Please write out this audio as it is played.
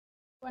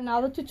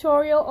Another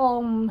tutorial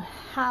on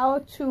how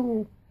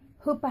to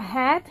hoop a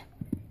hat.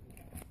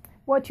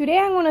 Well, today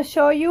I'm going to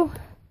show you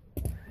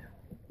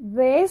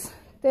this.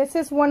 This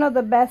is one of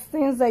the best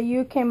things that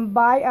you can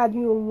buy at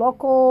your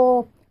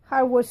local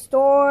hardware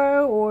store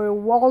or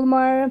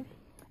Walmart.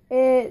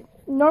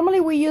 Normally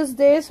we use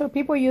this, or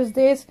people use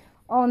this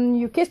on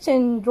your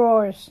kitchen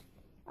drawers,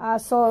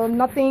 so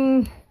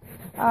nothing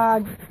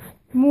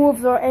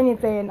moves or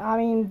anything. I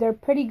mean, they're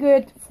pretty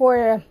good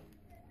for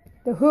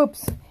the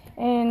hoops.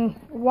 And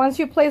once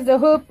you place the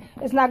hoop,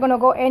 it's not going to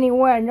go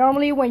anywhere.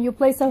 Normally when you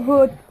place a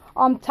hoop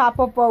on top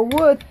of a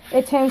wood,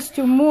 it tends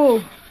to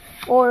move,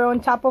 or on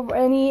top of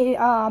any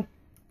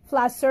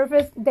flat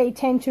surface, they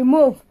tend to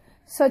move.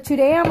 So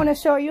today I'm going to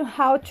show you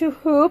how to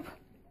hoop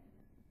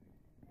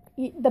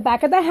the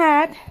back of the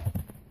hat.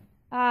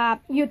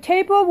 Your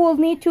table will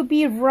need to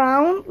be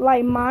round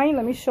like mine.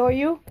 Let me show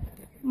you.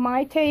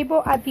 My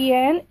table at the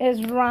end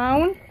is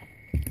round.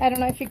 I don't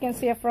know if you can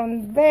see it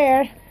from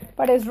there,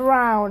 but it's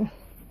round.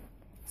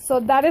 So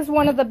that is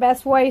one of the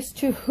best ways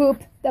to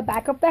hoop the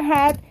back of the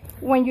hat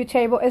when your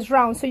table is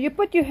round. So you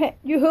put your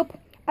hoop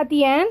at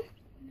the end,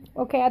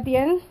 okay, at the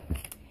end,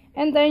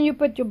 and then you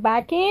put your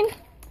back in,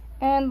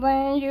 and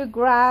then you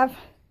grab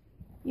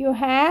your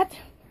hat,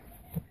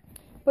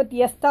 put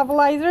the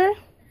stabilizer,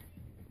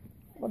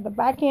 or the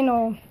back in,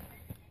 or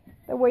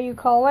the way you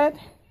call it,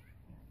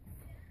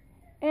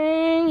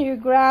 and you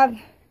grab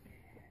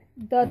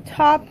the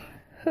top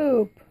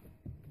hoop.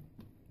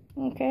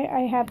 Okay,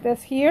 I have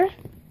this here.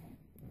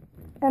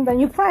 And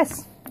then you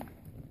press.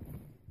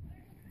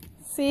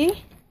 See?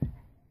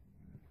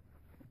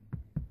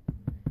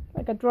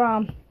 Like a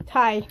drum,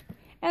 tie.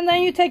 And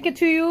then you take it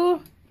to your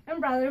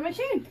embroidery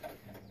machine.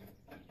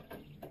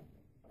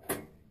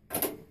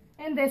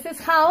 And this is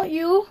how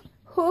you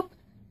hoop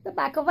the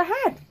back of a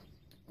hat.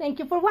 Thank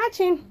you for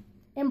watching.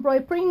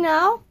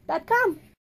 EmbroidPrintnow.com